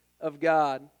of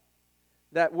God,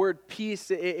 That word peace,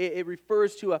 it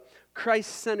refers to a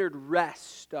Christ-centered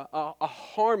rest, a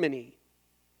harmony.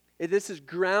 This is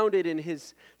grounded in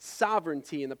His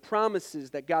sovereignty and the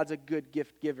promises that God's a good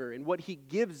gift giver. And what He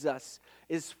gives us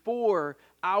is for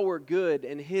our good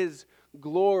and His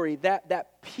glory.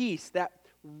 That peace, that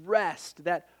rest,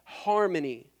 that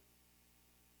harmony,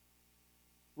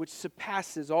 which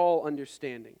surpasses all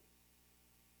understanding,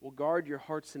 will guard your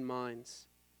hearts and minds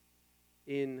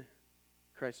in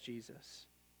Christ Jesus.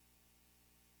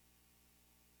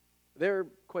 There,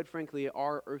 quite frankly,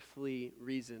 are earthly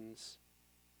reasons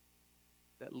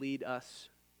that lead us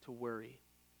to worry.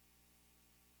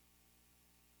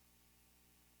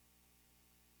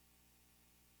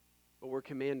 But we're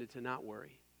commanded to not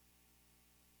worry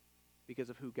because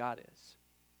of who God is.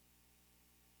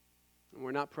 And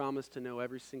we're not promised to know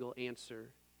every single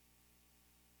answer.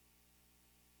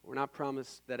 We're not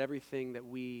promised that everything that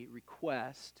we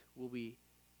request will be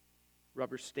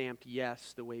rubber stamped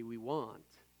yes the way we want.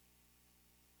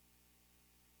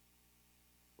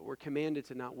 But we're commanded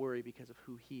to not worry because of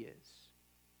who He is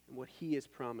and what He has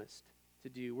promised to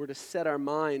do. We're to set our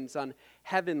minds on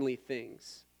heavenly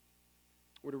things.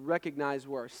 We're to recognize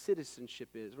where our citizenship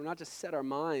is. We're not to set our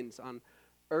minds on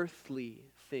earthly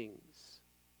things.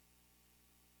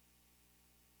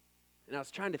 And I was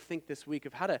trying to think this week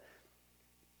of how to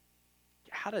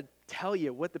tell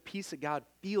you what the peace of God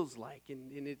feels like.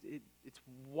 And it's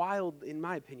wild, in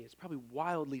my opinion, it's probably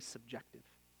wildly subjective.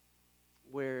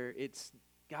 Where it's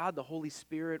God, the Holy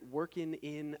Spirit, working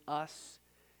in us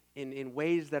in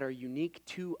ways that are unique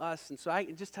to us. And so I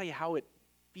can just tell you how it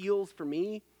feels for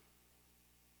me.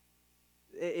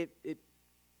 It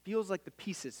feels like the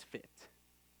pieces fit.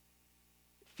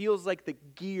 It feels like the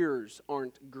gears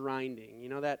aren't grinding. You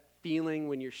know that feeling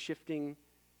when you're shifting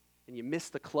and you miss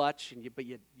the clutch, but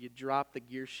you drop the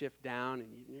gear shift down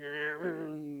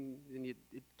and it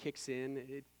kicks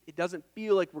in. It doesn't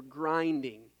feel like we're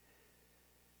grinding.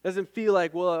 It doesn't feel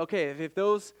like, well, okay, if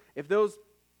those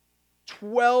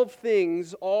 12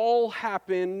 things all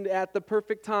happened at the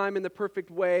perfect time in the perfect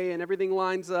way and everything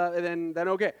lines up, then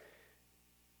okay.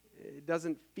 It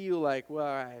doesn't feel like, well,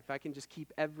 all right, if I can just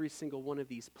keep every single one of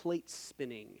these plates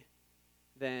spinning,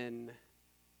 then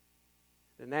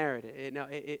there it is. No,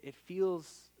 it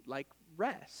feels like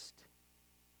rest.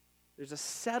 There's a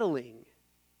settling.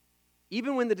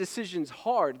 Even when the decision's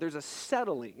hard, there's a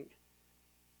settling.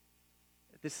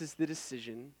 This is the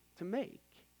decision to make.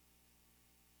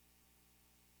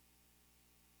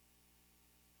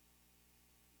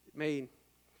 It may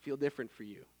feel different for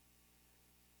you.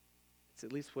 It's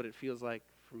at least what it feels like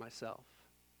for myself.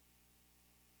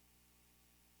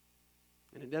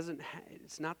 And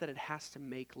it's not that it has to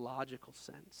make logical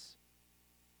sense,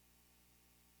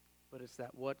 but it's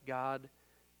that what God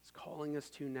is calling us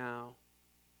to now,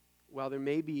 while there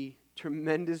may be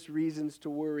tremendous reasons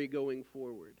to worry going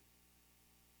forward,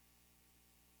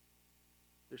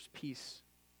 there's peace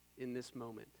in this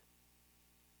moment.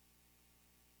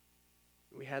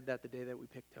 We had that the day that we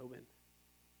picked Tobin.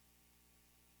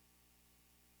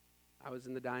 I was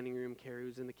in the dining room, Carrie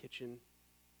was in the kitchen.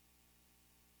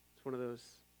 It's one of those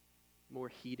more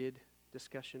heated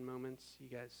discussion moments. You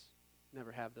guys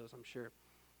never have those, I'm sure.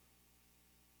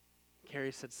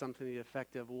 Carrie said something to the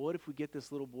effect of, well, what if we get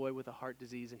this little boy with a heart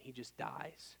disease and he just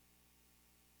dies?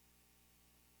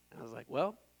 And I was like,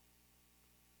 well,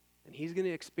 and he's going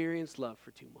to experience love for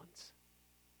 2 months.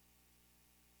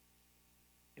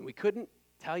 And we couldn't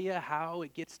tell you how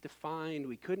it gets defined.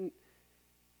 We couldn't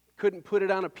put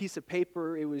it on a piece of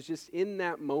paper. It was just in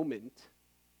that moment,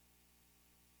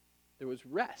 there was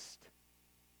rest.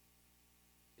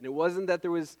 And it wasn't that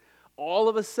there was all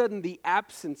of a sudden the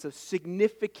absence of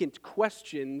significant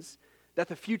questions that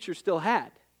the future still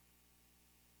had.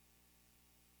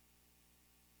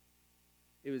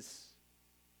 It was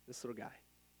this little guy.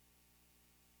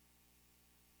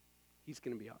 He's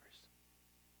going to be ours.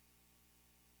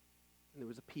 And there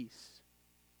was a peace.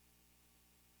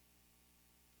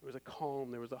 There was a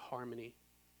calm, there was a harmony.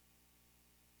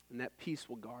 And that peace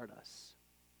will guard us.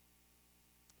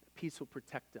 That peace will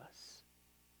protect us.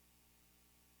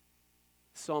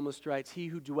 The psalmist writes, "He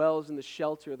who dwells in the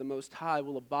shelter of the Most High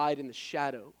will abide in the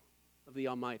shadow of the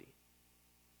Almighty.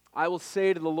 I will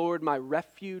say to the Lord, my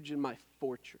refuge and my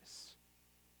fortress,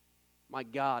 my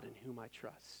God in whom I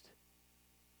trust."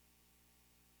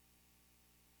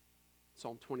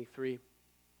 Psalm 23,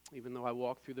 even though I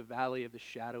walk through the valley of the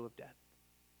shadow of death,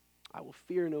 I will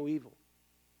fear no evil,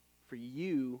 for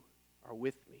you are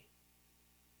with me.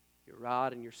 Your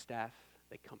rod and your staff,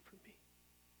 they comfort me.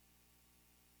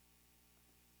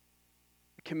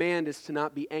 The command is to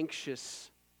not be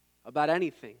anxious about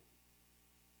anything,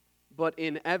 But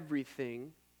in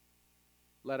everything,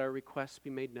 let our requests be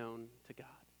made known to God.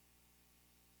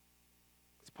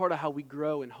 It's part of how we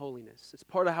grow in holiness. It's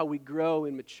part of how we grow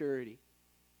in maturity.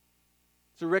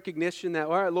 It's a recognition that,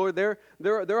 all right, Lord, there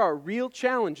are real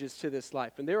challenges to this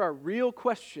life, and there are real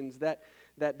questions that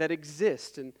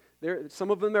exist, and some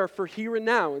of them are for here and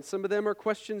now, and some of them are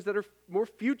questions that are more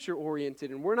future-oriented,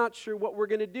 and we're not sure what we're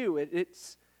going to do.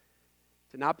 It's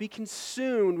to not be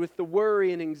consumed with the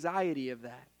worry and anxiety of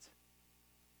that,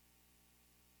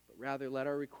 but rather let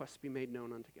our requests be made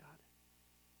known unto God.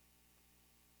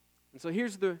 And so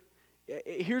here's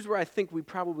where I think we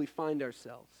probably find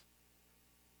ourselves.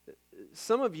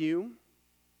 Some of you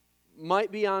might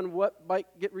be on what might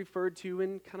get referred to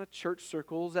in kind of church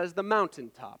circles as the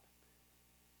mountaintop.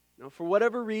 For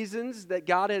whatever reasons that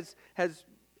God has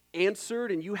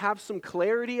answered, and you have some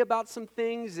clarity about some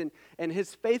things, and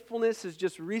His faithfulness has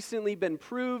just recently been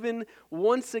proven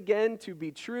once again to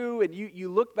be true, and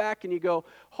you look back and you go,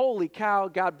 holy cow,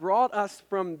 God brought us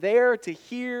from there to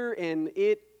here, and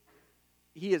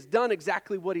He has done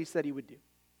exactly what He said He would do.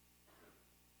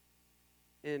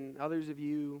 And others of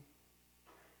you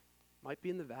might be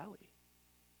in the valley.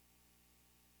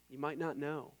 You might not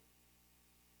know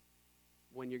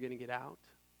when you're going to get out.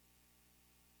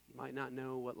 You might not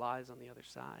know what lies on the other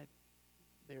side.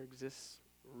 There exists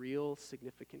real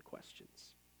significant questions.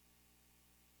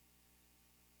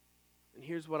 And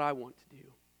here's what I want to do.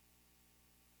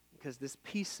 Because this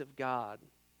peace of God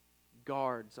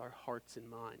guards our hearts and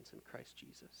minds in Christ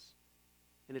Jesus.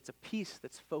 And it's a peace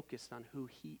that's focused on who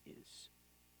He is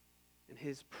and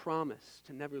His promise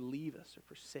to never leave us or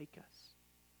forsake us,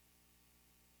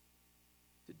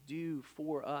 to do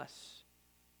for us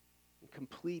and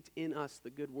complete in us the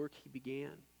good work He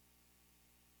began.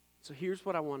 So here's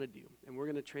what I want to do, and we're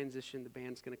going to transition. The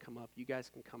band's going to come up. You guys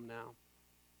can come now.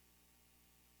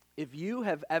 If you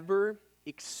have ever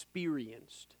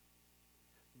experienced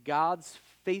God's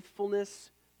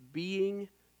faithfulness being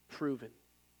proven,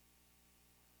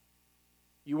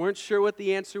 you weren't sure what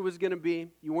the answer was going to be.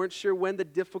 You weren't sure when the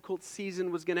difficult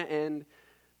season was going to end.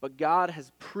 But God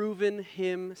has proven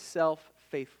Himself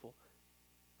faithful.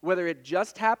 Whether it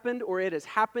just happened or it has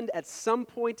happened at some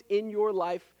point in your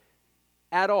life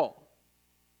at all,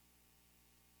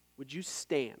 would you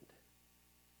stand?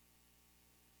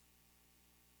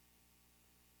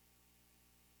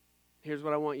 Here's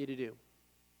what I want you to do.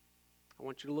 I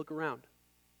want you to look around.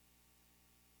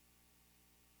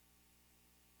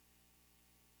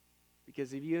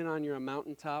 Because if you're on a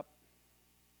mountaintop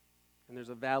and there's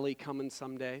a valley coming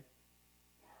someday,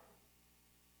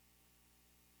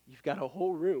 you've got a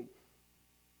whole room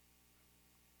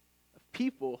of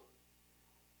people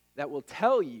that will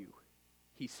tell you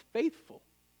He's faithful.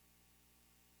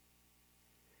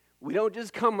 We don't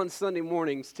just come on Sunday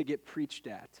mornings to get preached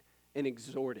at and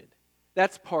exhorted.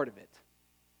 That's part of it.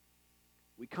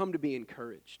 We come to be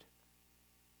encouraged.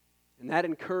 And that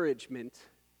encouragement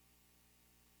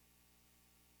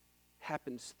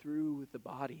happens through the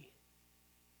body,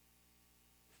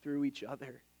 through each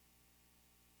other.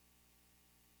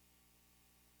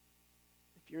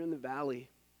 If you're in the valley,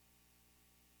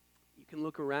 you can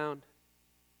look around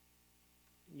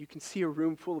and you can see a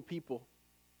room full of people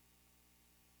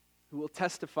who will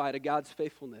testify to God's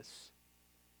faithfulness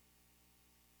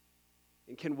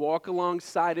and can walk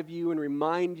alongside of you and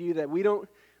remind you that we don't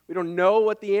know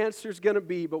what the answer is going to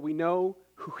be, but we know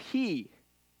who He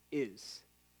is.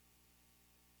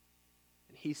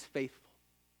 And He's faithful.